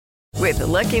With the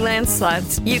Lucky Land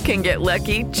Slots, you can get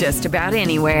lucky just about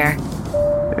anywhere.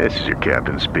 This is your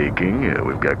captain speaking.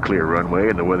 We've got clear runway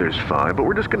and the weather's fine, but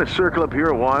we're just going to circle up here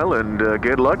a while and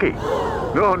get lucky.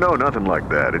 No, nothing like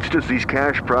that. It's just these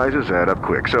cash prizes add up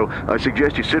quick. So I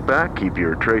suggest you sit back, keep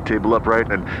your tray table upright,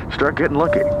 and start getting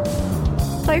lucky.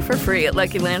 Play for free at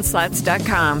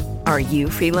LuckyLandSlots.com. Are you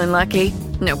feeling lucky?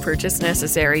 No purchase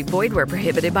necessary. Void where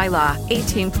prohibited by law.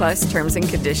 18 plus terms and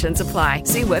conditions apply.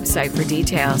 See website for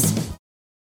details.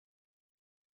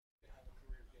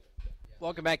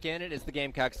 Welcome back in. It is the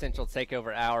Gamecock Central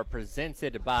Takeover Hour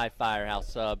presented by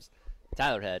Firehouse Subs.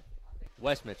 Tyler Head,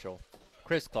 Wes Mitchell,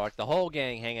 Chris Clark, the whole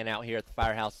gang hanging out here at the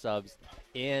Firehouse Subs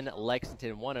in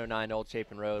Lexington, 109 Old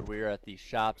Chapin Road. We're at the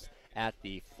shops at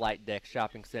the Flight Deck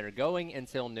Shopping Center going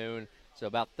until noon. So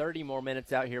about 30 more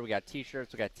minutes out here. We got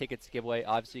T-shirts, we got tickets to give away.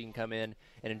 Obviously, you can come in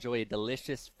and enjoy a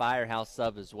delicious Firehouse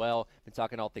sub as well. Been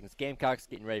talking all things Gamecocks,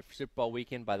 getting ready for Super Bowl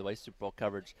weekend. By the way, Super Bowl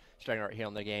coverage starting right here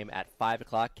on the game at 5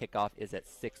 o'clock. Kickoff is at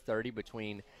 6:30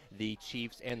 between the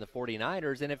Chiefs and the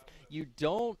 49ers. And if you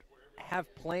don't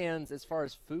have plans as far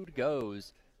as food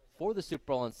goes for the Super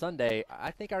Bowl on Sunday,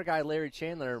 I think our guy Larry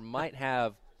Chandler might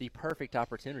have the perfect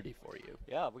opportunity for you.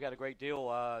 Yeah, we got a great deal,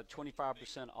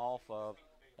 25% off of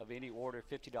any order,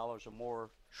 $50 or more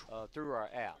through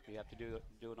our app. You have to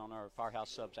do it on our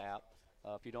Firehouse Subs app.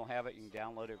 If you don't have it, you can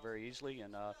download it very easily,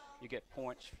 and you get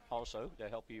points also to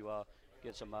help you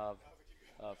get some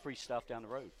free stuff down the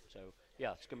road. So,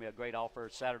 yeah, it's going to be a great offer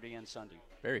Saturday and Sunday.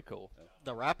 Very cool.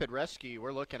 The Rapid Rescue,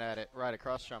 we're looking at it right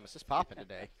across from us. It's popping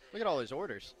today. Look at all those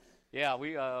orders. Yeah,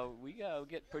 we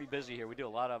get pretty busy here. We do a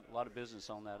lot of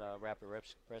business on that Rapid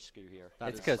Rescue here.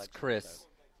 It's because Chris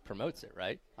promotes it,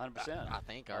 right? 100%. I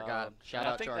think our guy. Shout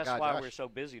out to our guy I think that's why Josh. we're so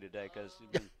busy today, because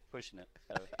we've been pushing it.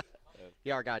 So.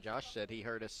 Yeah, our guy Josh said he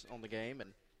heard us on the game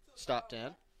and stopped in.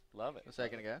 Love it. A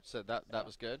second ago, so that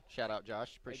was good. Shout out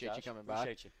Josh. Appreciate you coming by.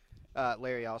 Appreciate you.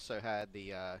 Larry also had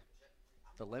the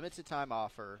limited time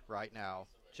offer right now.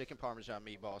 Chicken Parmesan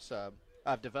meatball sub.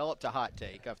 I've developed a hot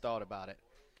take. I've thought about it.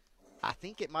 I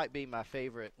think it might be my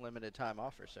favorite limited time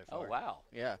offer so far. Oh wow!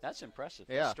 Yeah, that's impressive.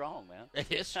 Yeah, that's strong, man.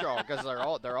 It is strong because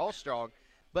they're all strong.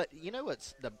 But you know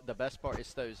what's the best part?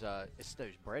 It's those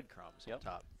breadcrumbs on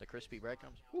top, the crispy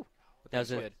breadcrumbs. Whew, is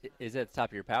it at the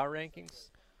top of your power rankings?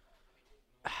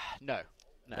 No,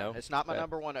 it's not my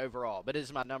number one overall, but it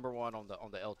is my number one on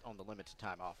the limited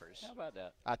time offers. How about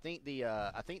that? I think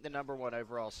the number one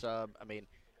overall sub. I mean,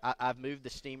 I've moved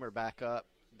the steamer back up.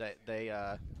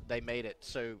 They made it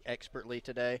so expertly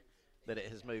today that it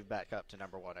has moved back up to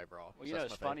number one overall. Well, you know,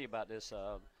 it's funny about this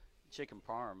chicken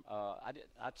parm. I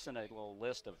sent a little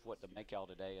list of what to make y'all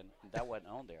today, and that wasn't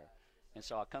on there. And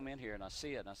so I come in here and I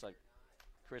see it, and I was like,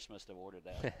 Chris must have ordered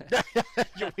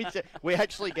that. we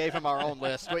actually gave him our own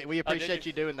list. We appreciate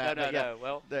you doing that. No.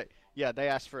 Well, they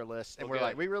asked for a list, and we're good.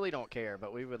 like, we really don't care,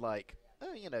 but we would like.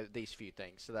 These few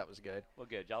things, so that was good. Well,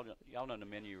 good. Y'all know the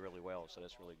menu really well, so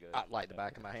that's really good. I like the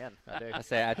back of my hand. I do. I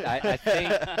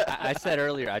think I said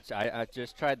earlier I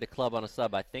just tried the club on a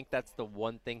sub. I think that's the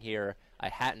one thing here I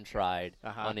hadn't tried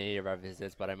on any of our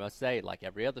visits, but I must say, like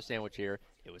every other sandwich here,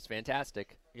 it was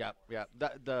fantastic. Yeah.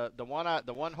 The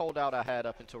one holdout I had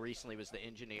up until recently was the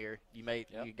engineer. You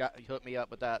hooked me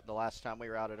up with that the last time we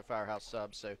were out at a Firehouse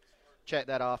sub. So check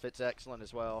that off. It's excellent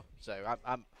as well. So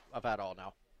I've had all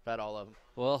now. Had all of them.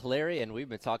 Well, Larry, and we've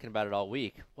been talking about it all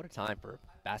week. What a time for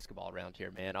basketball around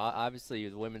here, man. Obviously,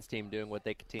 the women's team doing what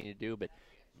they continue to do, but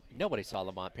nobody saw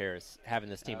Lamont Paris having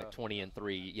this team at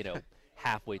 20-3,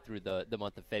 halfway through the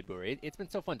month of February. It's been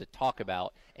so fun to talk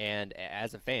about, and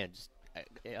as a fan, just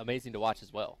amazing to watch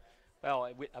as well. Well,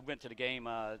 I went to the game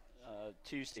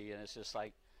Tuesday, and it's just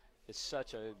like it's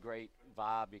such a great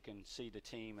vibe. You can see the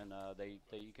team, and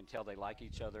you can tell they like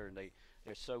each other, and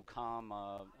they're so calm.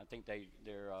 I think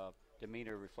their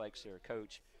demeanor reflects their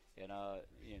coach. And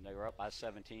they were up by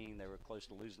 17. They were close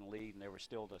to losing the lead, and they were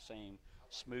still the same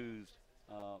smooth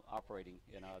operating.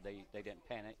 They didn't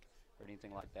panic or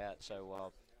anything like that.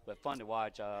 So, but fun to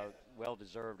watch. Well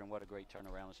deserved, and what a great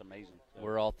turnaround! It's amazing. So.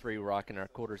 We're all three rocking our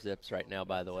quarter zips right now,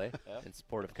 by the way, in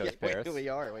support of Coach Paris. We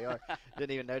are.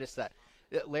 Didn't even notice that.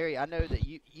 Larry, I know that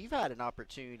you've had an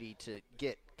opportunity to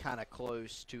get kind of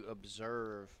close to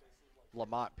observe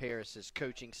Lamont Paris's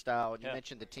coaching style, and you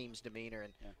mentioned the team's demeanor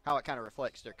and how it kind of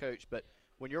reflects their coach. But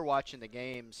when you're watching the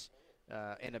games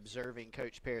and observing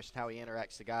Coach Paris and how he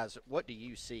interacts with the guys, what do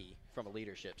you see from a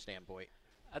leadership standpoint?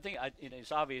 I think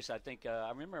it's obvious. I think I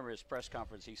remember his press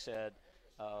conference. He said,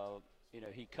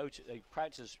 he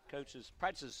practices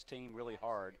his team really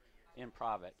hard in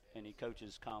private, and he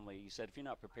coaches calmly. He said, if you're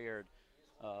not prepared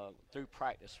through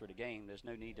practice for the game, there's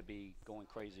no need to be going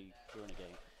crazy during the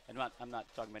game. and I'm not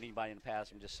talking about anybody in the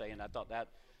past. I'm just saying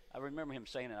I remember him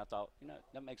saying it. I thought,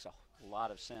 that makes a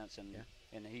lot of sense,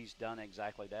 and he's done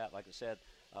exactly that. Like I said,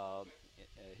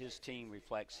 his team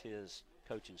reflects his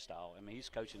coaching style. I mean, he's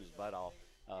coaching his butt off.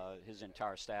 His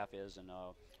entire staff is, and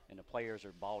the players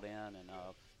are bought in, and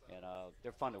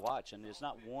they're fun to watch. And it's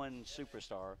not one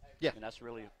superstar. Yeah. And that's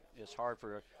really, it's hard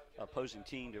for opposing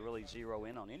team to really zero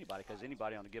in on anybody, because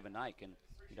anybody on a given night can,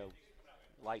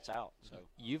 lights out. So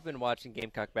you've been watching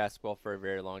Gamecock basketball for a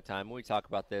very long time. When we talk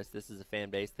about this is a fan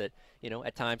base that,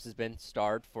 at times has been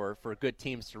starved for good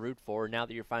teams to root for. Now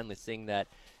that you're finally seeing that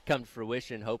come to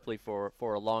fruition, hopefully for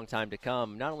a long time to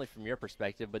come, not only from your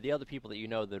perspective, but the other people that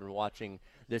that have been watching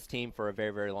this team for a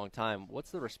very, very long time,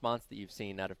 what's the response that you've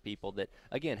seen out of people that,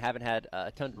 again, haven't had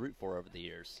a ton to root for over the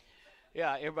years?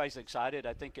 Yeah, everybody's excited.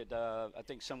 I think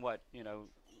somewhat,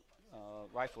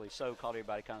 rightfully so, caught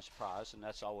everybody kind of surprised, and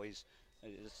that's always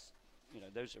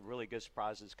those are really good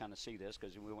surprises to kind of see this,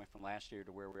 because we went from last year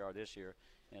to where we are this year,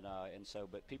 and so,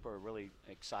 but people are really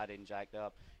excited and jacked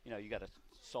up. You got a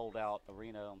sold out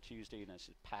arena on Tuesday, and it's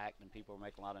packed, and people are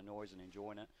making a lot of noise and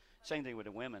enjoying it. Same thing with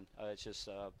the women. It's just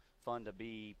fun to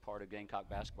be part of Gamecock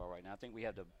basketball right now. I think we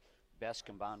have the best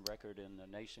combined record in the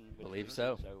nation. I believe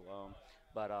so.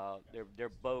 But they're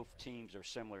both teams are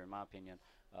similar in my opinion.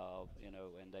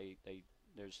 And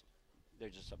they're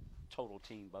just a total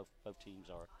team. Both teams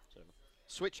are. So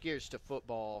switch gears to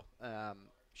football.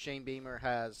 Shane Beamer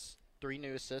has 3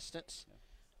 new assistants,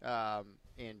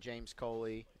 and James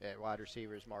Coley at wide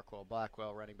receivers, Marquell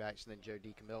Blackwell running backs, and then Joe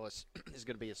DeCamillis is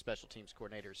going to be a special teams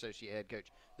coordinator, associate head coach.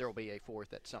 There will be a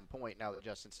 4th at some point now that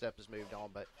Justin Stepp has moved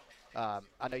on. But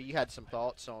I know you had some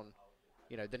thoughts on,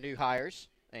 the new hires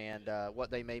and what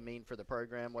they may mean for the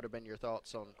program. What have been your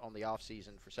thoughts on the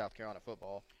offseason for South Carolina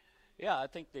football? Yeah, I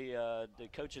think the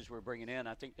coaches we're bringing in,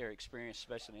 I think their experience,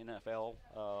 especially in the NFL,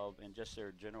 and just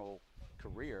their general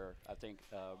career, I think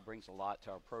brings a lot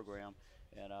to our program.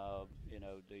 And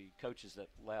the coaches that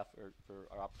left for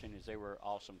our opportunities, they were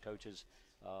awesome coaches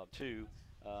too.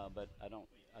 But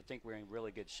I think we're in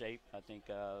really good shape. I think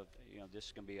this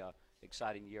is going to be a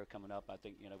exciting year coming up. I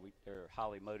think they're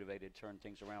highly motivated to turn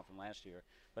things around from last year.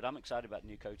 But I'm excited about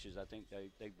new coaches. I think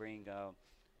they bring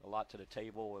a lot to the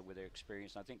table with their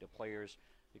experience. And I think the players,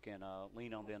 you can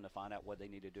lean on them to find out what they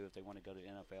need to do if they want to go to the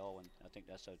NFL. And I think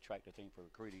that's an attractive thing for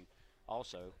recruiting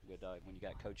also with when you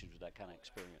got coaches with that kind of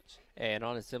experience. And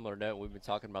on a similar note, we've been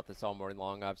talking about this all morning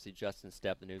long. Obviously, Justin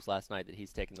Stepp, the news last night that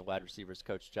he's taking the wide receivers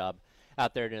coach job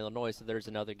out there in Illinois. So there's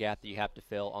another gap that you have to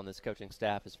fill on this coaching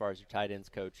staff as far as your tight ends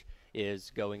coach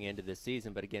is going into this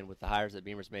season. But again, with the hires that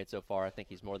Beamer's made so far, I think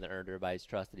he's more than earned everybody's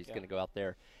trust that he's going to go out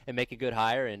there and make a good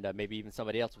hire, and maybe even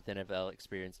somebody else with NFL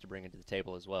experience to bring into the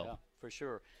table as well. Yeah, for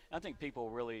sure. I think people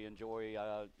really enjoy,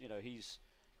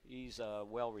 he's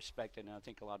well respected, and I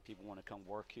think a lot of people want to come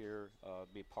work here,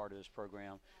 be a part of this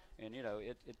program. And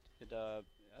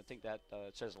I think that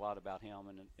says a lot about him,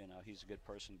 and he's a good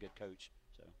person, good coach.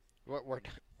 So we're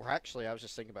actually, I was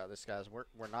just thinking about this, guys.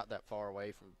 We're not that far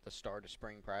away from the start of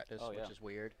spring practice, which is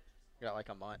weird. We got like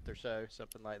a month or so,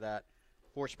 something like that,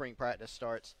 before spring practice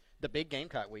starts. The big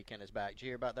Gamecock weekend is back. Did you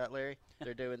hear about that, Larry?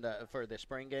 They're doing for the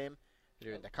spring game.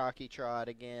 They're doing the cocky trot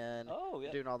again. Oh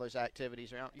yeah. Doing all those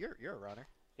activities around. You're a runner.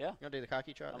 Yeah. You gonna do the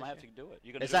cocky trot? I'm gonna have to do it.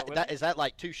 You gonna is do it with me? Is that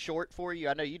like too short for you?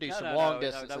 I know you do some no, long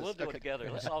distances. No, we'll do it together.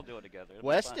 Let's all do it together.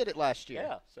 Wes did it last year.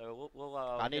 Yeah. So we'll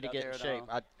I need to get in shape.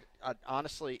 I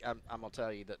honestly, I'm gonna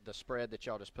tell you that the spread that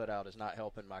y'all just put out is not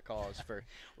helping my cause for.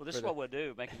 Well, this is what we'll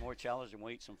do: make it more challenging.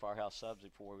 We'll eat some Firehouse subs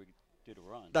before we do the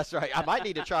run. That's right. I might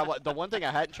need to try the one thing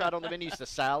I hadn't tried on the menu is the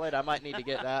salad. I might need to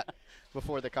get that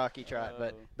before the cocky trot,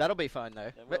 but that'll be fun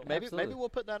though. Maybe we'll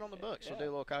put that on the books. We'll do a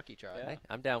little cocky trot. Hey,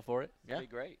 I'm down for it. That'd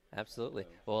be great. Absolutely.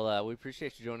 Well, we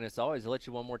appreciate you joining us always. I'll let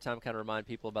you one more time kind of remind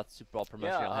people about the Super Bowl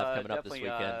promotion you'll have coming up this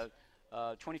weekend.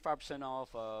 25%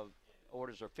 off.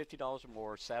 Orders are $50 or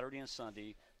more Saturday and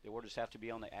Sunday. The orders have to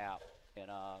be on the app, and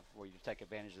where you take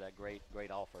advantage of that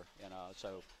great offer. And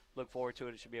so look forward to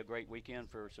it. It should be a great weekend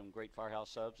for some great Firehouse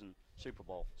subs and Super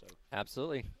Bowl. So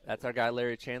absolutely. That's our guy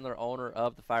Larry Chandler, owner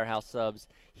of the Firehouse Subs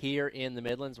here in the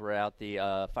Midlands. We're out the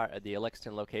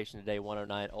Lexington location today,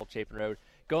 109 Old Chapin Road.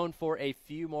 Going for a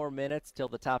few more minutes till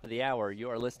the top of the hour. You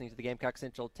are listening to the Gamecock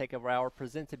Central Takeover Hour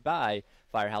presented by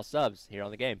Firehouse Subs here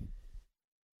on the game.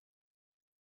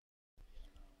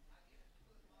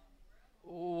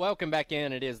 Welcome back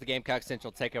in. It is the Gamecock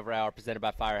Central Takeover Hour presented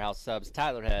by Firehouse Subs.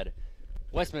 Tyler Head,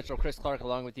 Wes Mitchell, Chris Clark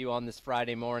along with you on this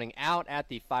Friday morning out at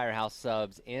the Firehouse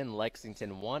Subs in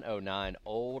Lexington, 109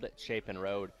 Old Chapin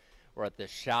Road. We're at the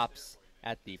shops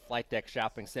at the Flight Deck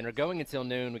Shopping Center going until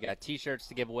noon. We got T-shirts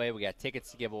to give away. We got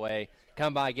tickets to give away.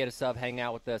 Come by, get a sub, hang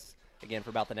out with us again, for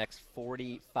about the next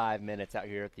 45 minutes out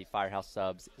here at the Firehouse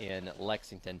Subs in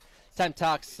Lexington. It's time to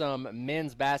talk some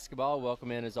men's basketball.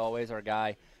 Welcome in, as always, our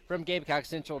guy from Gamecock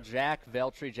Central, Jack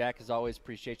Veltri. Jack, as always,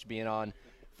 appreciate you being on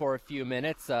for a few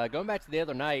minutes. Going back to the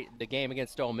other night, the game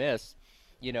against Ole Miss,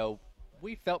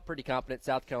 we felt pretty confident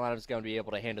South Carolina was going to be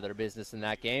able to handle their business in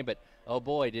that game, but oh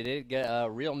boy, did it get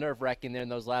real nerve-wracking there in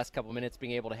those last couple of minutes,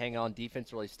 being able to hang on,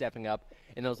 defense really stepping up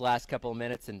in those last couple of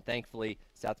minutes, and thankfully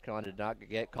South Carolina did not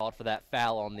get called for that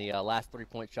foul on the last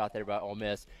three-point shot there by Ole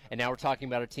Miss. And now we're talking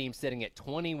about a team sitting at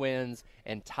 20 wins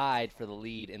and tied for the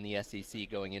lead in the SEC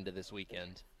going into this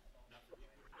weekend.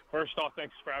 First off,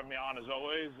 thanks for having me on as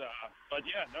always. But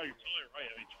yeah, no, you're totally right.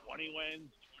 I mean, 20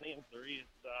 wins, 20-3.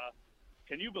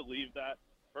 Can you believe that?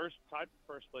 Tied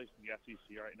for first place in the SEC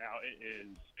right now.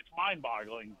 It's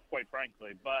mind-boggling, quite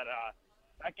frankly. But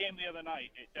that game the other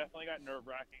night, it definitely got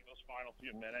nerve-wracking those final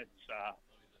few minutes.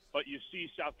 But you see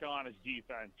South Carolina's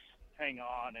defense hang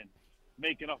on and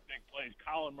make enough big plays.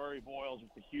 Colin Murray-Boyles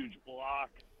with the huge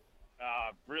block,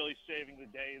 really saving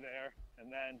the day there. And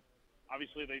then,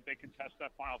 obviously, they contest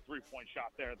that final three-point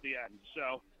shot there at the end.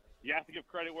 So you have to give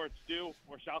credit where it's due.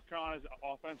 Where South Carolina's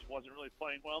offense wasn't really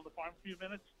playing well in the final few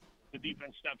minutes, the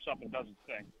defense steps up and does its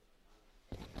thing.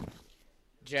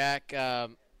 Jack,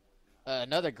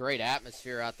 another great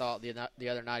atmosphere, I thought, the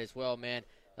other night as well, man.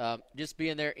 Just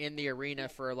being there in the arena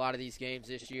for a lot of these games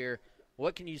this year,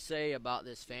 what can you say about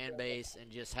this fan base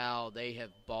and just how they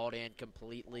have bought in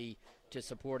completely to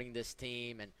supporting this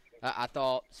team? And I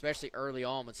thought, especially early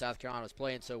on when South Carolina was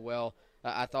playing so well,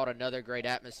 I thought another great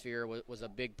atmosphere was a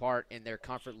big part in their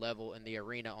comfort level in the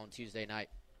arena on Tuesday night.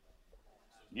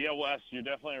 Yeah, Wes, you're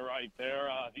definitely right there.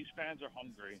 These fans are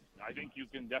hungry. I think you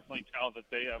can definitely tell that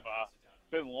they have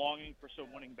been longing for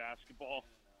some winning basketball,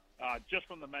 just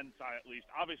from the men's side at least.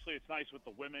 Obviously, it's nice with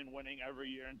the women winning every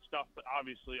year and stuff, but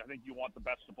obviously I think you want the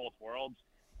best of both worlds.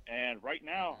 And right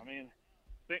now, I mean,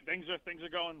 things are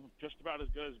going just about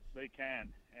as good as they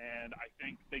can. And I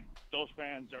think those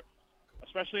fans are,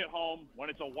 especially at home, when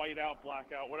it's a whiteout,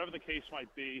 blackout, whatever the case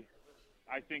might be,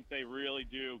 I think they really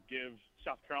do give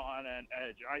South Carolina an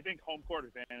edge. I think home court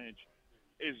advantage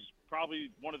is probably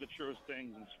one of the truest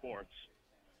things in sports.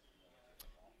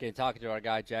 Okay, talking to our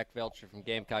guy Jack Veltri from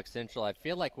Gamecock Central, I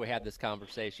feel like we have this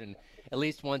conversation at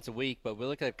least once a week, but we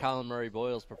look at Colin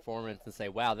Murray-Boyles' performance and say,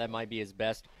 wow, that might be his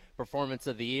best performance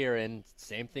of the year. And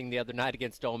same thing the other night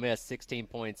against Ole Miss, 16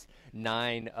 points,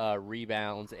 9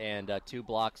 rebounds, and 2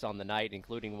 blocks on the night,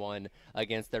 including one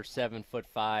against their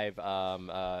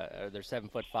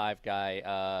 7'5"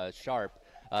 guy, Sharp,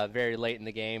 very late in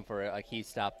the game for a key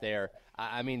stop there.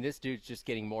 I mean, this dude's just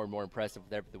getting more and more impressive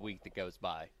with every week that goes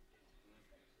by.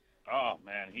 Oh,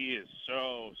 man, he is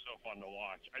so fun to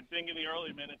watch. I think in the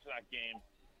early minutes of that game,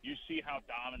 you see how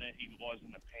dominant he was in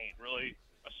the paint, really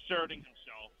asserting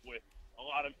himself with a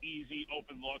lot of easy,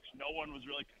 open looks. No one was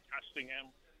really contesting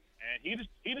him. And he just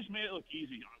made it look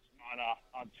easy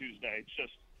on Tuesday. It's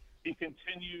just he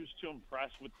continues to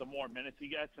impress with the more minutes he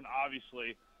gets. And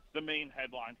obviously the main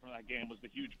headline from that game was the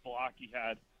huge block he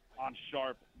had on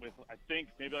Sharp with, I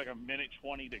think, maybe like a minute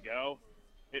 20 to go.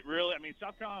 It really, I mean,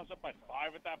 South Carolina was up by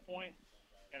 5 at that point,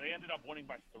 and they ended up winning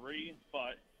by 3.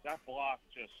 But that block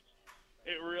just,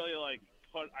 it really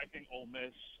put, I think, Ole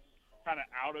Miss kind of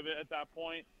out of it at that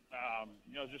point.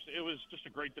 It was just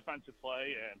a great defensive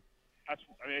play, and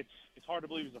it's hard to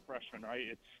believe he's a freshman,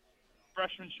 right?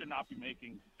 Freshmen should not be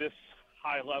making this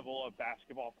high level of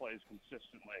basketball plays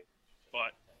consistently,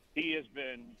 but he has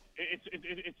been.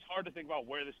 It's hard to think about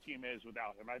where this team is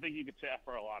without him. I think you could say that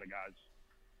for a lot of guys.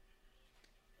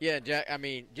 Yeah, Jack, I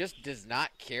mean, just does not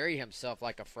carry himself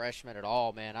like a freshman at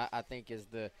all, man, I think is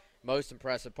the most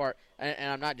impressive part.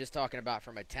 And I'm not just talking about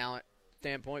from a talent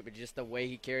standpoint, but just the way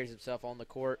he carries himself on the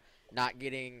court, not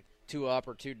getting too up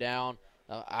or too down.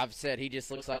 I've said he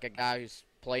just looks like a guy who's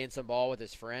playing some ball with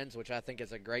his friends, which I think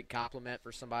is a great compliment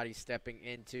for somebody stepping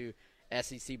into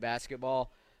SEC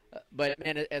basketball. But,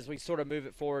 man, as we sort of move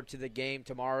it forward to the game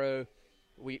tomorrow,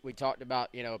 we talked about,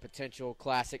 a potential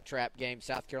classic trap game.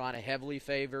 South Carolina heavily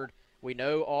favored. We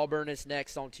know Auburn is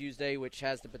next on Tuesday, which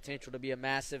has the potential to be a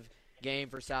massive game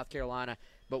for South Carolina.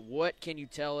 But what can you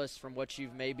tell us from what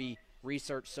you've maybe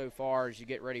researched so far as you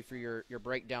get ready for your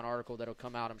breakdown article that'll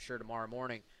come out, I'm sure, tomorrow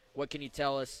morning? What can you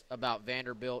tell us about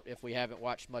Vanderbilt if we haven't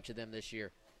watched much of them this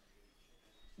year?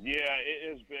 Yeah, it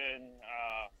has been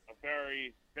a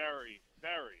very, very,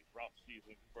 very rough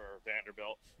season for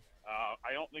Vanderbilt.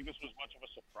 I don't think this was much of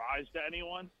a surprise to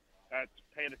anyone that's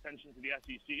paying attention to the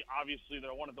SEC. Obviously,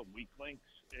 they're one of the weak links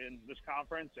in this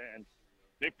conference, and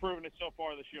they've proven it so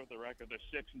far this year with the record. They're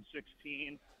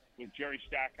 6-16 with Jerry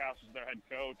Stackhouse as their head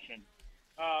coach, and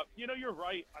You're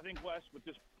right. I think, Wes, with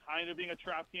this kind of being a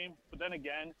trap game. But then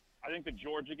again, I think the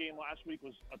Georgia game last week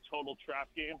was a total trap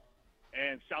game,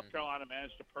 and South Carolina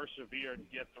managed to persevere and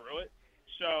get through it.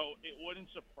 So it wouldn't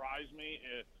surprise me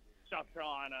if South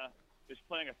Carolina is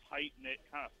playing a tight-knit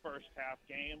kind of first-half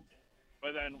game.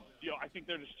 But then, I think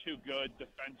they're just too good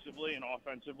defensively and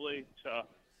offensively to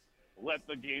let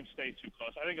the game stay too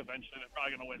close. I think eventually they're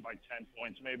probably going to win by 10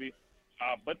 points maybe.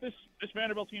 But this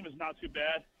Vanderbilt team is not too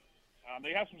bad.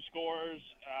 They have some scores.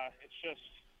 It's just,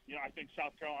 I think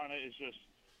South Carolina is just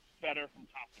better from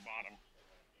top to bottom.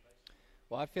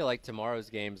 Well, I feel like tomorrow's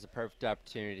game is a perfect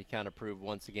opportunity to kind of prove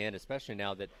once again, especially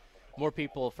now that more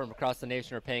people from across the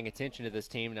nation are paying attention to this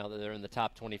team now that they're in the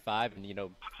top 25.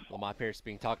 And, Lamont Paris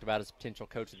being talked about as a potential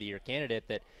Coach of the Year candidate,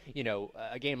 that,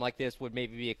 a game like this would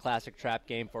maybe be a classic trap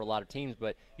game for a lot of teams.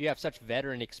 But you have such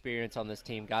veteran experience on this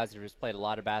team, guys that have just played a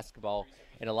lot of basketball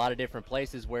in a lot of different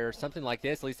places, where something like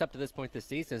this, at least up to this point this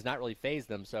season, has not really phased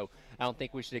them. So I don't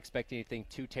think we should expect anything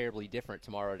too terribly different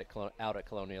tomorrow out at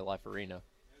Colonial Life Arena.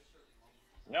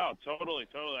 No, totally.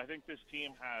 I think this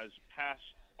team has passed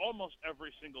almost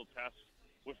every single test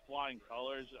with flying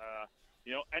colors.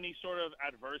 Any sort of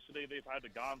adversity they've had to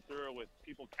gone through with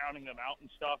people counting them out and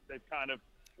stuff, they've kind of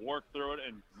worked through it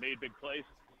and made big plays.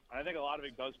 And I think a lot of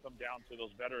it does come down to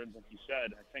those veterans, like you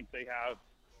said. I think they have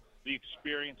the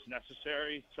experience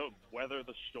necessary to weather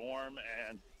the storm,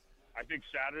 and I think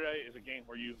Saturday is a game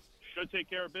where you should take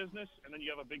care of business, and then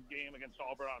you have a big game against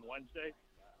Auburn on Wednesday.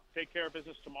 Take care of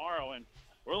business tomorrow, and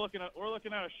we're looking at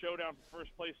a showdown for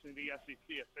first place in the SEC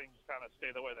if things kind of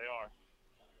stay the way they are.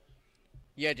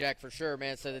 Yeah, Jack, for sure,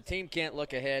 man. So the team can't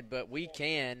look ahead, but we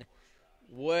can.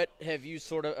 What have you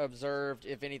sort of observed,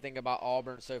 if anything, about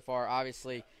Auburn so far?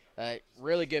 Obviously,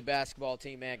 really good basketball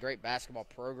team, man. Great basketball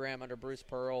program under Bruce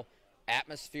Pearl.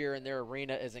 Atmosphere in their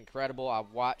arena is incredible.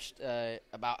 I've watched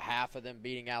about half of them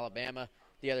beating Alabama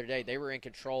the other day. They were in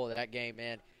control of that game,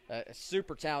 man. A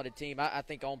super talented team. I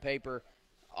think on paper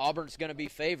Auburn's going to be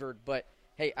favored, but,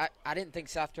 hey, I didn't think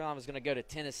South Carolina was going to go to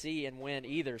Tennessee and win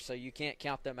either, so you can't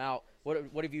count them out. What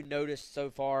have you noticed so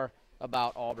far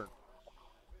about Auburn?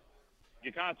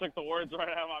 You kind of took the words right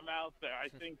out of my mouth there. I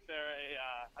think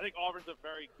I think Auburn's a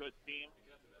very good team.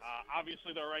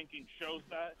 Obviously, their ranking shows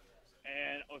that.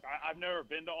 And look, I've never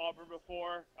been to Auburn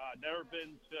before, never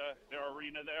been to their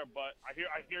arena there, but I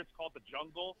hear it's called the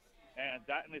Jungle, and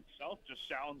that in itself just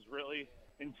sounds really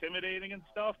intimidating and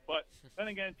stuff. But then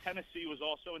again, Tennessee was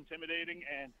also intimidating,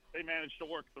 and they managed to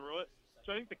work through it.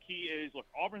 So I think the key is, look,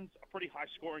 Auburn's a pretty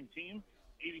high-scoring team,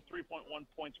 83.1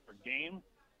 points per game.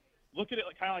 Look at it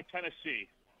kind of like Tennessee.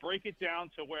 Break it down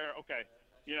to where, okay,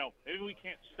 maybe we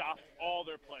can't stop all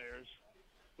their players,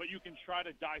 but you can try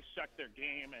to dissect their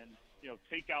game and,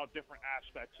 take out different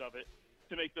aspects of it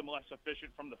to make them less efficient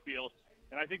from the field.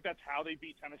 And I think that's how they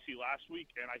beat Tennessee last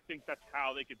week, and I think that's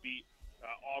how they could beat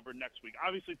Auburn next week.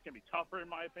 Obviously, it's going to be tougher in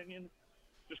my opinion,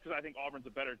 just because I think Auburn's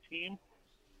a better team.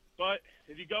 But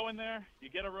if you go in there, you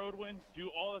get a road win,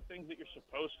 do all the things that you're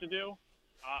supposed to do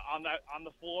on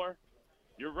the floor,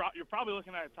 you're probably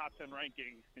looking at a top 10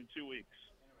 ranking in 2 weeks.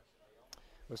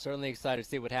 We're certainly excited to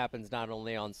see what happens not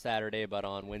only on Saturday but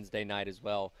on Wednesday night as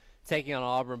well, taking on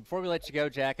Auburn. Before we let you go,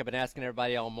 Jack, I've been asking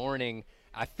everybody all morning.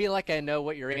 I feel like I know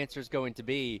what your answer is going to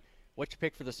be. What's your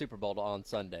pick for the Super Bowl on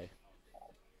Sunday?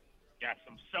 Yes,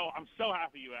 I'm so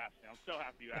happy you asked me.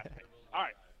 All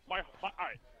right,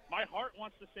 my heart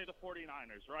wants to say the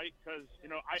 49ers, right? Because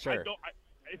Sure. I don't.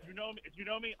 If you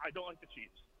know me, I don't like the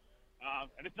Chiefs,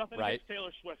 and it's nothing Right. against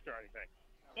Taylor Swift or anything.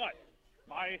 But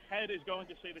my head is going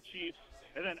to say the Chiefs,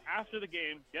 and then after the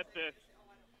game, get this.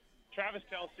 Travis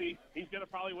Kelce, he's going to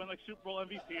probably win like Super Bowl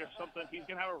MVP or something. He's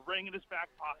going to have a ring in his back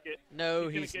pocket. No,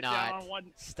 he's he's gonna get not. Down on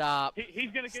one, Stop.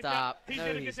 he's going to get Stop. down. He's No,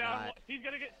 going to he's get down. not.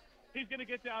 He's going to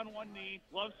get down on one knee.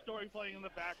 Love Story playing in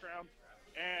the background,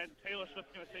 and Taylor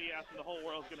Swift's going to say yes, and the whole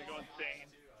world's going to go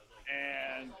insane.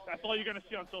 And that's all you're going to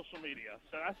see on social media.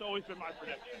 So that's always been my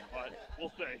prediction, but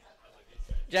we'll see.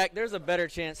 Jack, there's a better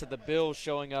chance of the Bills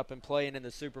showing up and playing in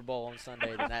the Super Bowl on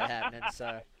Sunday than that happening.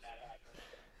 So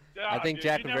I think dude,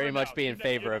 Jack you would never very much know. be in You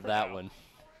favor of never that know. one.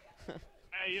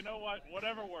 Hey, you know what?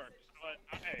 Whatever works.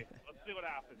 But hey, let's see what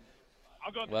happens.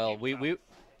 I'll go. Well,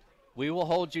 we will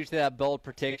hold you to that bold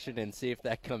prediction and see if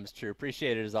that comes true.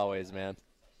 Appreciate it as always, man.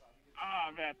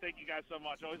 Man, thank you guys so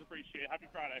much. Always appreciate it. Happy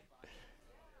Friday.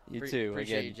 You too.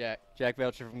 Appreciate Again, you, Jack. Jack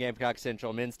Belcher from Gamecock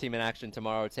Central. Men's team in action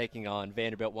tomorrow, taking on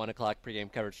Vanderbilt. 1 o'clock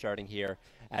pregame coverage starting here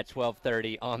at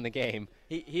 12:30 on the game.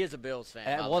 He is a Bills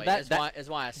fan. By well, the way. That's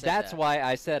why I said that's that. why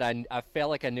I said I felt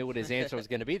like I knew what his answer was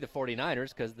going to be. The 49ers,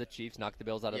 because the Chiefs knocked the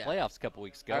Bills out of the playoffs a couple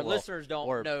weeks ago. Our listeners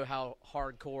don't know how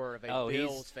hardcore of a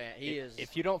Bills fan he is.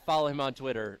 If you don't follow him on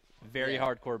Twitter, very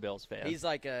hardcore Bills fan. He's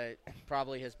like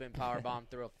probably has been powerbombed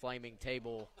through a flaming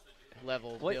table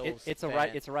level Bills it's fan.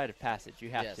 It's a rite of passage. You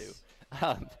have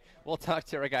to. We'll talk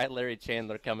to our guy Larry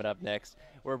Chandler coming up next.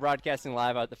 We're broadcasting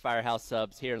live out at the Firehouse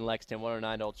Subs here in Lexington,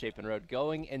 109 Old Chapin Road,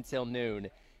 going until noon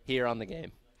here on the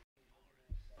game.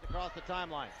 Across the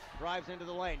timeline, drives into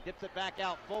the lane, dips it back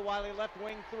out, full Wiley left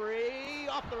wing three,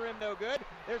 off the rim, no good.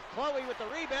 There's Chloe with the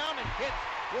rebound, and Kitts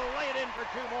will lay it in for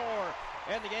 2 more.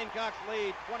 And the Gamecocks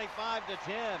lead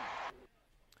 25-10.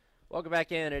 Welcome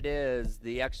back in. It is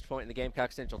the extra point in the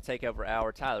Gamecock Central Takeover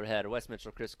Hour. Tyler Head, West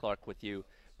Mitchell, Chris Clark with you.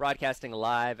 Broadcasting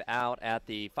live out at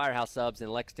the Firehouse Subs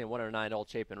in Lexington, 109 Old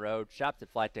Chapin Road. Shopped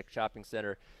at Flight Deck Shopping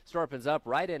Center. Store opens up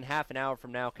right in half an hour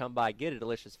from now. Come by, get a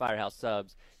delicious Firehouse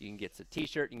Subs. You can get a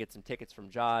T-shirt. You can get some tickets from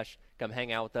Josh. Come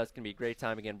hang out with us. It's going to be a great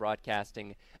time again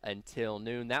broadcasting until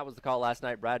noon. That was the call last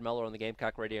night. Brad Muller on the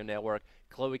Gamecock Radio Network.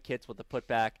 Chloe Kitts with the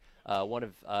putback. One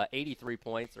of 83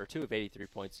 points, or 2 of 83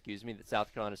 points, excuse me, that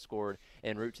South Carolina scored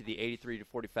en route to the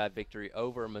 83-45 victory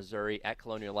over Missouri at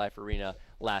Colonial Life Arena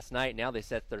last night. Now they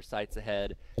set their sights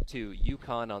ahead to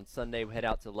UConn on Sunday. We head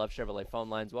out to Love Chevrolet phone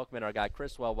lines. Welcome in our guy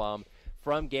Chris Wellbaum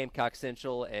from Gamecock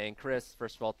Central. And Chris,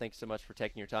 first of all, thanks so much for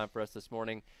taking your time for us this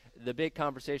morning. The big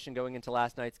conversation going into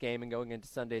last night's game and going into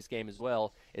Sunday's game as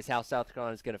well is how South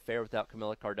Carolina is going to fare without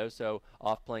Camila Cardoso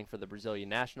off playing for the Brazilian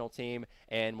national team.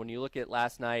 And when you look at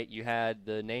last night, you had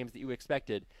the names that you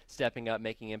expected stepping up,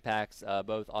 making impacts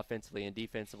both offensively and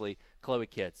defensively. Chloe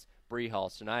Kitts, Bree Hall,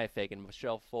 Sanaya Fagan,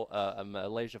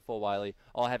 Malaysia Fulwiley,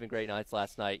 all having great nights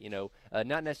last night.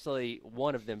 Not necessarily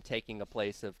one of them taking a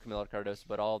place of Camila Cardoso,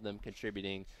 but all of them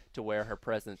contributing to where her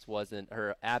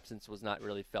absence was not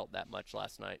really felt that much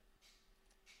last night.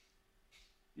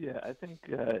 Yeah, I think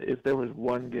if there was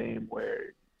one game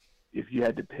where if you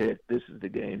had to pick, this is the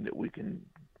game that we can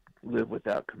live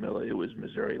without Camila, it was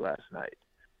Missouri last night.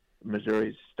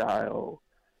 Missouri's style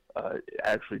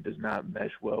actually does not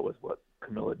mesh well with what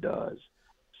Camila does.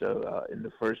 So in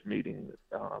the first meeting,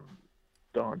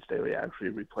 Dawn Staley actually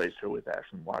replaced her with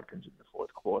Ashlyn Watkins in the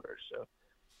fourth quarter.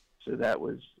 So that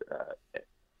was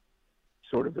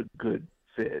sort of a good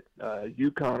fit.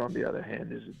 UConn, on the other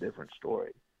hand, is a different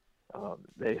story.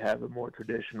 They have a more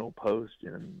traditional post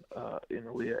in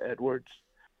Aaliyah Edwards,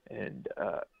 and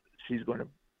she's going to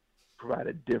provide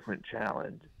a different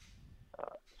challenge.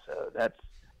 So that's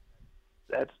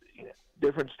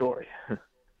different story.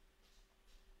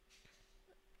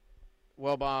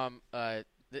 Well,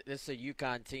 this is a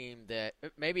UConn team that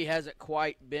maybe hasn't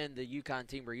quite been the UConn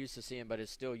team we're used to seeing, but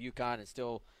it's still UConn and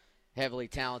still heavily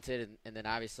talented. And then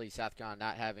obviously South Carolina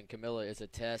not having Camila is a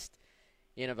test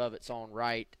in and of its own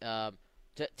right.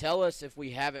 Tell us, if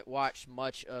we haven't watched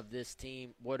much of this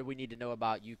team, what do we need to know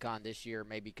about UConn this year,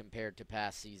 maybe compared to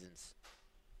past seasons?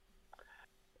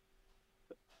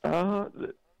 I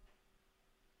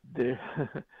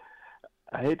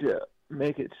hate to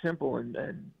make it simple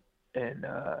and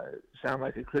sound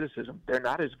like a criticism. They're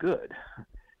not as good.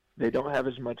 They don't have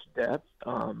as much depth.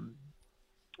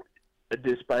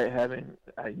 Despite having,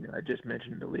 I just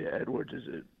mentioned Aaliyah Edwards is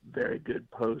a very good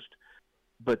post,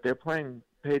 but they're playing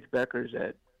Paige Beckers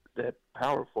at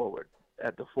power forward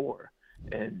at the 4,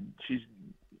 and she's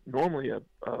normally a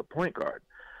point guard.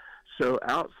 So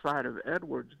outside of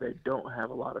Edwards, they don't have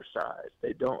a lot of size.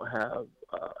 They don't have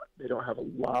a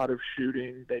lot of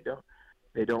shooting.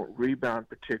 They don't rebound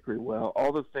particularly well.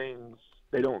 All the things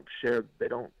they don't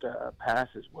pass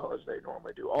as well as they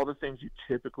normally do. All the things you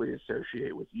typically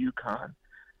associate with UConn,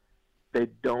 they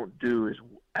don't do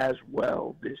as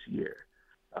well this year.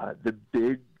 The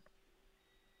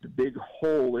big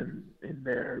hole in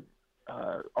their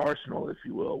arsenal, if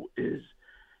you will, is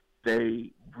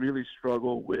they really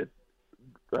struggle with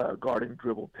guarding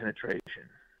dribble penetration.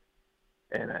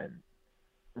 And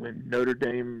when Notre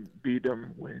Dame beat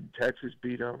them, when Texas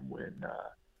beat them, when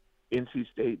NC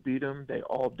State beat them, they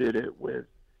all did it with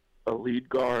a lead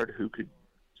guard who could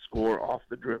score off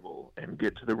the dribble and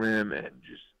get to the rim and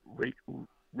just wreak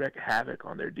havoc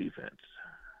on their defense.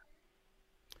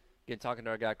 Again, talking to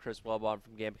our guy Chris Wellbaum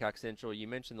from Gamecock Central, you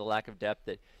mentioned the lack of depth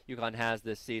that UConn has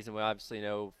this season. We obviously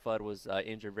know Fudd was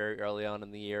injured very early on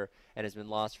in the year and has been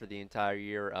lost for the entire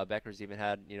year. Becker's even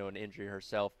had an injury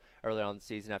herself early on in the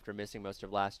season after missing most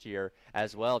of last year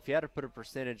as well. If you had to put a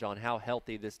percentage on how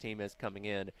healthy this team is coming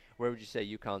in, where would you say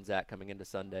UConn's at coming into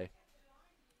Sunday?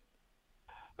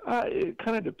 It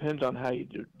kind of depends on how you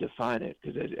define it,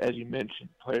 because as you mentioned,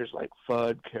 players like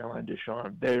Fudd, Caroline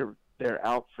Ducharme, they're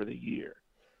out for the year.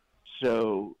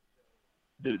 So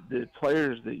the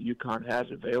players that UConn has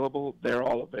available, they're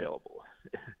all available.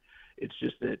 It's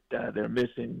just that they're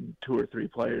missing 2 or 3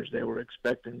 players they were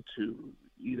expecting to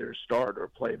either start or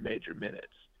play major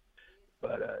minutes.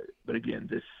 But again,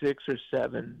 the 6 or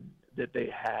 7 that they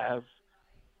have,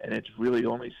 and it's really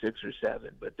only 6 or 7,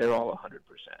 but they're all 100%.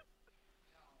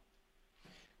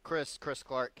 Chris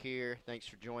Clark here. Thanks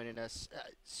for joining us.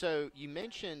 So you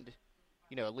mentioned,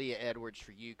 Aaliyah Edwards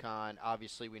for UConn.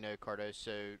 Obviously, we know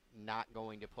Cardoso not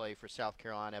going to play for South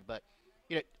Carolina, but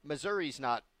Missouri's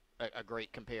not a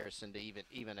great comparison to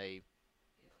even a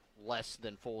less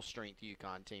than full strength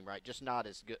UConn team, right? Just not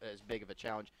as big of a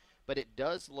challenge. But it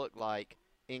does look like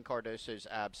in Cardoso's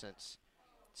absence,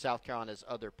 South Carolina's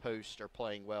other posts are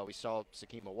playing well. We saw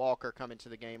Sakima Walker come into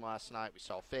the game last night. We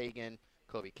saw Fagan.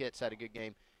 Chloe Kitts had a good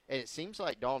game. And it seems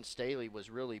like Dawn Staley was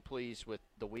really pleased with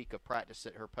the week of practice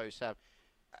that her posts have.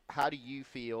 How do you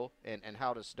feel, and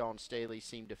how does Dawn Staley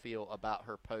seem to feel about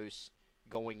her posts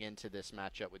going into this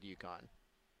matchup with UConn?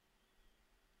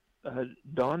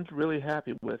 Dawn's really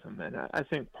happy with him, and I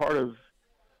think part of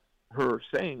her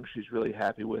saying she's really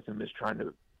happy with him is trying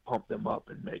to pump them up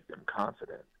and make them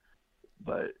confident.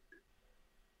 But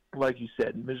like you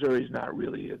said, Missouri's not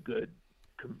really a good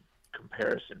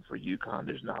comparison for UConn.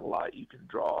 There's not a lot you can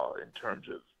draw in terms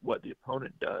of what the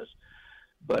opponent does.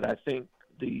 But I think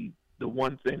the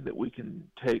one thing that we can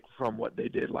take from what they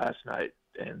did last night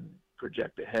and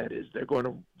project ahead is they're going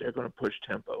to push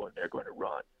tempo and they're going to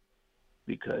run,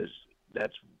 because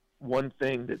that's one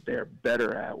thing that they're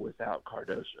better at without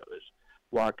Cardoso is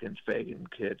Watkins, Fagan,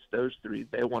 Kitts. Those 3,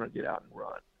 they want to get out and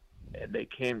run, and they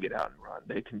can get out and run.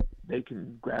 They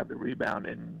can grab the rebound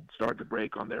and start the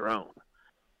break on their own.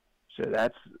 So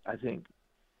I think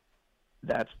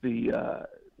that's the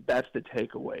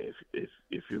takeaway.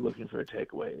 If you're looking for a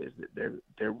takeaway, is that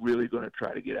they're really going to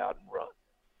try to get out and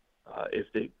run. If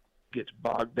they gets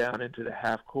bogged down into the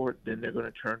half court, then they're going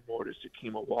to turn more to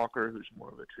Sakima Walker, who's more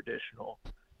of a traditional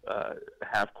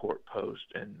half court post,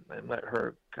 and let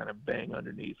her kind of bang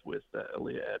underneath with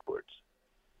Aaliyah Edwards.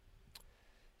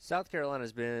 South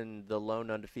Carolina's been the lone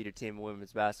undefeated team in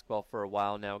women's basketball for a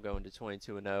while now, going to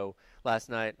 22-0. Last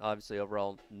night, obviously,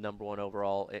 overall number 1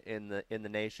 overall in the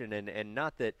nation, and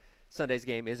not that Sunday's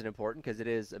game isn't important, because it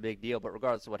is a big deal, but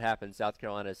regardless of what happens, South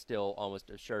Carolina is still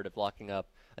almost assured of locking up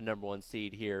a number 1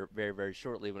 seed here very, very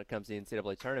shortly when it comes to the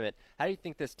NCAA tournament. How do you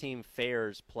think this team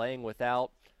fares playing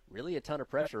without really a ton of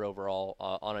pressure overall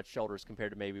on its shoulders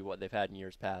compared to maybe what they've had in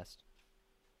years past?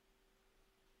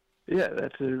 Yeah,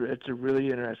 it's a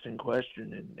really interesting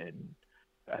question, and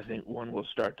I think one we'll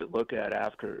start to look at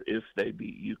after if they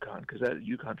beat UConn, because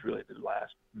UConn's really the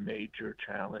last major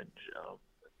challenge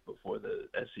before the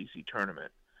SEC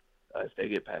tournament. If they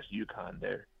get past UConn,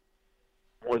 they're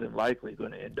more than likely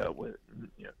going to end up with,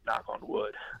 knock on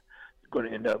wood, going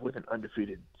to end up with an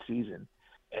undefeated season.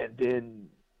 And then,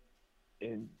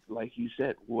 and like you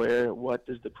said, what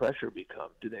does the pressure become?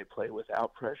 Do they play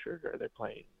without pressure? Are they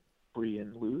playing free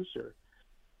and loose,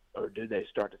 or did they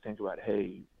start to think about,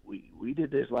 hey, we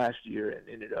did this last year and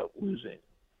ended up losing,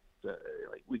 so,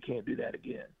 we can't do that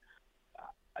again?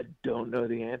 I don't know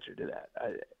the answer to that,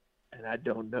 and I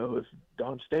don't know if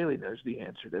Dawn Staley knows the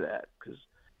answer to that, because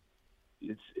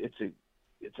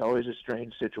it's always a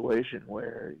strange situation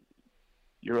where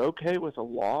you're okay with a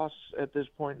loss at this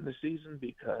point in the season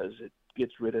because it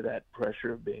gets rid of that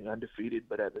pressure of being undefeated,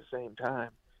 but at the same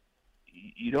time,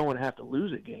 you don't want to have to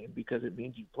lose a game because it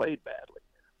means you played badly.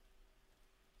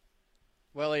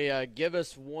 Well, give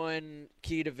us one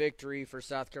key to victory for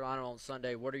South Carolina on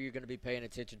Sunday. What are you going to be paying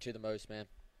attention to the most, man?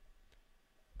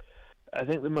 I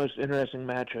think the most interesting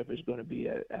matchup is going to be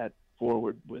at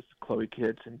forward with Chloe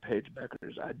Kitts and Paige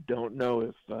Beckers. I don't know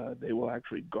if they will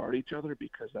actually guard each other,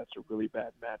 because that's a really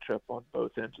bad matchup on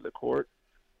both ends of the court.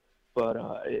 But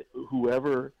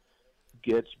whoever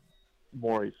gets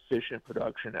more efficient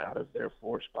production out of their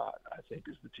 4 spot, I think,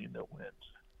 is the team that wins.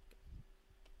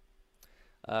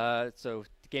 So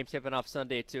the game's tipping off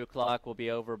Sunday at 2 o'clock. We'll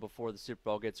be over before the Super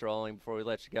Bowl gets rolling. Before we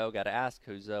let you go, got to ask,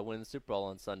 who's winning the Super Bowl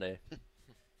on Sunday?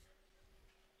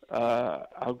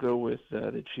 I'll go with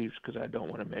the Chiefs, because I don't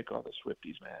want to make all the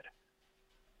Swifties mad.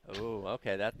 Oh,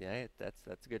 okay. That's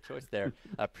a good choice there.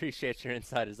 I appreciate your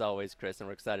insight as always, Chris, and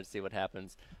we're excited to see what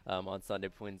happens on Sunday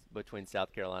between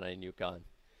South Carolina and UConn.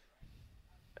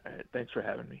 All right, thanks for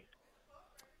having me.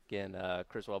 Again,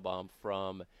 Chris Wellbaum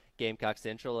from Gamecock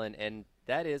Central, and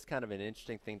that is kind of an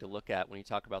interesting thing to look at when you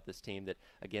talk about this team that,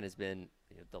 again, has been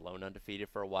the lone undefeated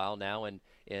for a while now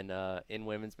in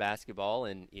women's basketball.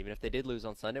 And even if they did lose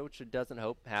on Sunday, which it doesn't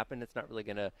hope happen, it's not really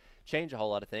going to change a whole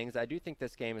lot of things. I do think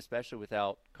this game, especially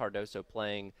without Cardoso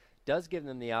playing, does give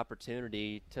them the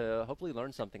opportunity to hopefully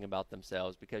learn something about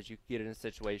themselves, because you get in a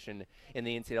situation in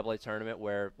the NCAA tournament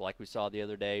where, like we saw the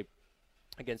other day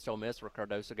against Ole Miss, where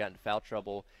Cardoso got into foul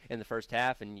trouble in the first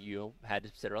half, and you had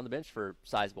to sit her on the bench for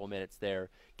sizable minutes there,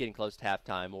 getting close to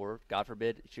halftime, or God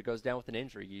forbid she goes down with an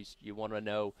injury. You want to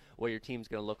know what your team's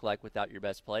going to look like without your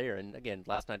best player. And again,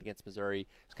 last night against Missouri,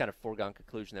 it's kind of foregone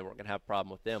conclusion they weren't going to have a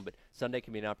problem with them. But Sunday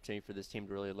can be an opportunity for this team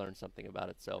to really learn something about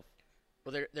itself.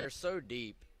 Well, they're so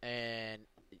deep, and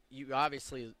you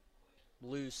obviously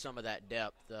lose some of that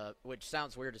depth, which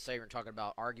sounds weird to say when you're talking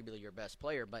about arguably your best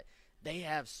player, but they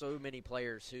have so many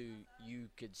players who you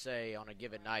could say on a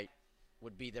given night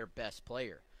would be their best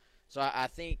player. So I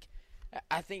think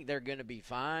they're going to be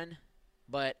fine,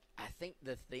 but I think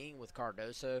the thing with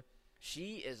Cardoso,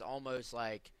 she is almost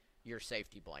like your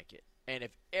safety blanket. And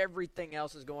if everything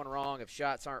else is going wrong, if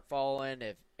shots aren't falling,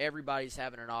 if everybody's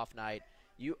having an off night,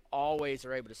 you always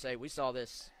are able to say, we saw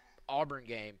this Auburn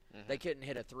game, they couldn't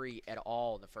hit a three at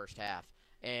all in the first half.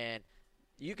 And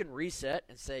you can reset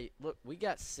and say, look, we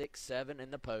got 6-7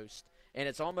 in the post, and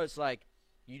it's almost like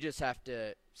you just have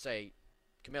to say,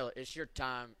 Camilla, it's your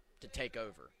time to take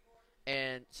over.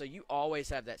 And so you always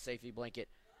have that safety blanket.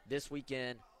 This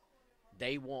weekend,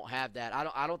 they won't have that.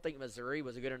 I don't think Missouri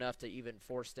was good enough to even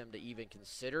force them to even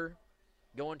consider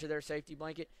going to their safety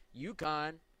blanket.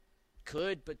 UConn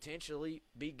could potentially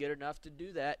be good enough to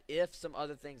do that if some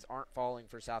other things aren't falling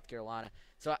for South Carolina.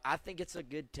 So I think it's a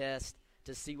good test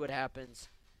to see what happens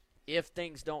if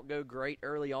things don't go great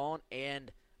early on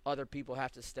and other people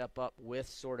have to step up with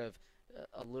sort of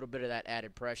a little bit of that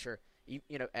added pressure.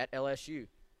 At LSU,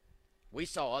 we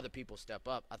saw other people step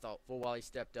up. I thought Fulwiley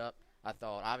stepped up. I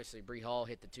thought, obviously, Bree Hall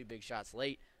hit the 2 big shots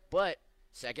late. But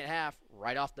second half,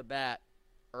 right off the bat,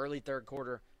 early third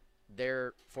quarter,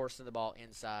 they're forcing the ball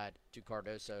inside to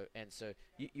Cardoso. And so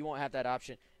you won't have that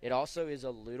option. It also is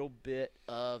a little bit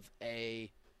of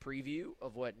a preview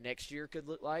of what next year could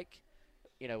look like,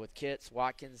 with Kitts,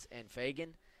 Watkins, and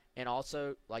Fagan. And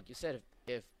also, like you said,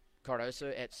 if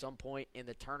Cardoso at some point in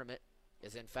the tournament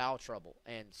is in foul trouble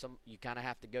and you kind of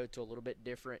have to go to a little bit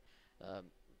different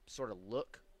sort of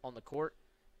look on the court,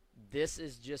 this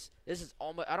is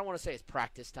almost, I don't want to say it's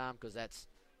practice time because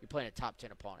you're playing a top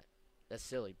 10 opponent. That's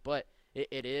silly. But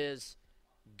it is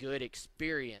good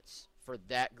experience for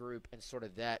that group and sort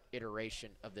of that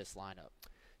iteration of this lineup.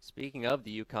 Speaking of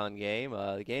the UConn game,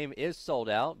 the game is sold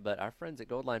out, but our friends at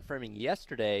Gold Line Framing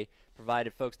yesterday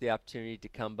provided folks the opportunity to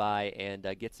come by and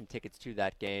get some tickets to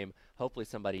that game. Hopefully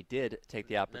somebody did take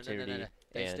the opportunity. No.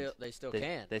 They still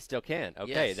can. They still can.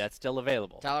 Okay, yes. That's still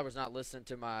available. Tyler was not listening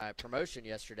to my promotion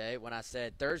yesterday when I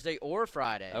said Thursday or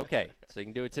Friday. Okay, so you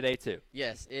can do it today too.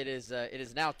 Yes, it is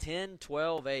now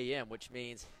 10:12 a.m., which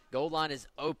means Gold Line is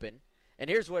open. And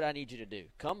here's what I need you to do.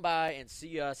 Come by and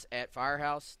see us at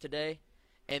Firehouse today.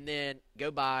 And then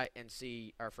go by and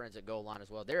see our friends at Gold Line as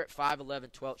well. They're at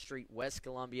 511 12th Street, West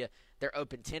Columbia. They're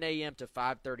open 10 a.m. to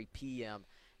 5:30 p.m.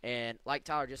 And like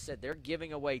Tyler just said, they're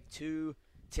giving away 2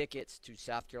 tickets to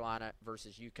South Carolina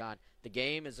versus UConn. The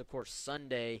game is, of course,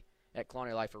 Sunday at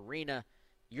Colonial Life Arena.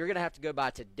 You're going to have to go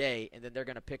by today, and then they're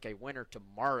going to pick a winner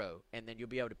tomorrow. And then you'll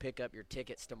be able to pick up your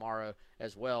tickets tomorrow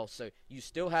as well. So you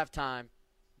still have time.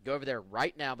 Go over there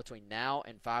right now between now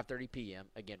and 5:30 p.m.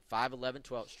 Again, 511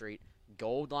 12th Street.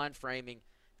 Gold Line Framing.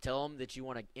 Tell them that you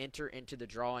want to enter into the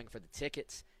drawing for the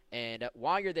tickets. And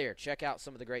while you're there, check out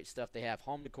some of the great stuff they have.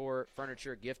 Home decor,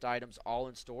 furniture, gift items, all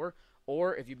in store.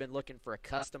 Or if you've been looking for a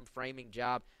custom framing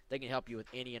job, they can help you with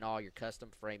any and all your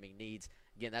custom framing needs.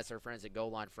 Again, that's our friends at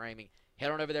Gold Line Framing.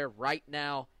 Head on over there right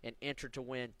now and enter to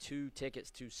win 2 tickets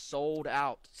to sold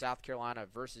out South Carolina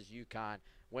versus UConn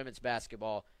women's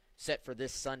basketball, set for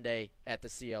this Sunday at the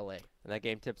CLA. And that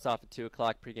game tips off at 2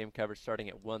 o'clock. Pregame coverage starting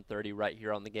at 1:30 right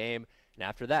here on the game. And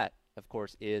after that, of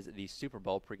course, is the Super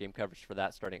Bowl. Pregame coverage for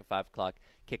that starting at 5 o'clock.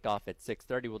 Kickoff at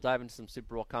 6:30. We'll dive into some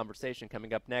Super Bowl conversation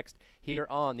coming up next here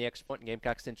on the Extra Point and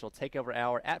Gamecock Central Takeover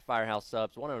Hour at Firehouse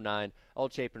Subs, 109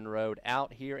 Old Chapin Road,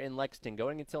 out here in Lexington,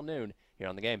 going until noon here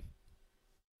on the game.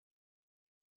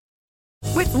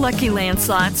 With Lucky Land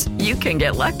Slots, you can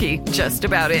get lucky just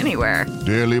about anywhere.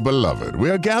 Dearly beloved, we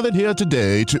are gathered here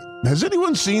today to... Has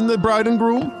anyone seen the bride and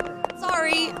groom?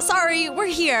 Sorry, we're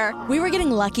here. We were getting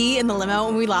lucky in the limo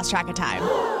and we lost track of time.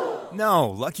 No,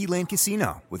 Lucky Land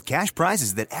Casino, with cash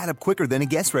prizes that add up quicker than a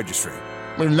guest registry.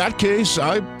 In that case,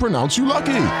 I pronounce you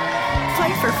lucky.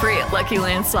 Play for free at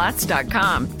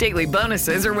LuckyLandSlots.com. Daily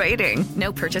bonuses are waiting.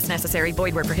 No purchase necessary.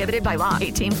 Void where prohibited by law.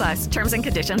 18 plus. Terms and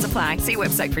conditions apply. See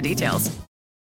website for details.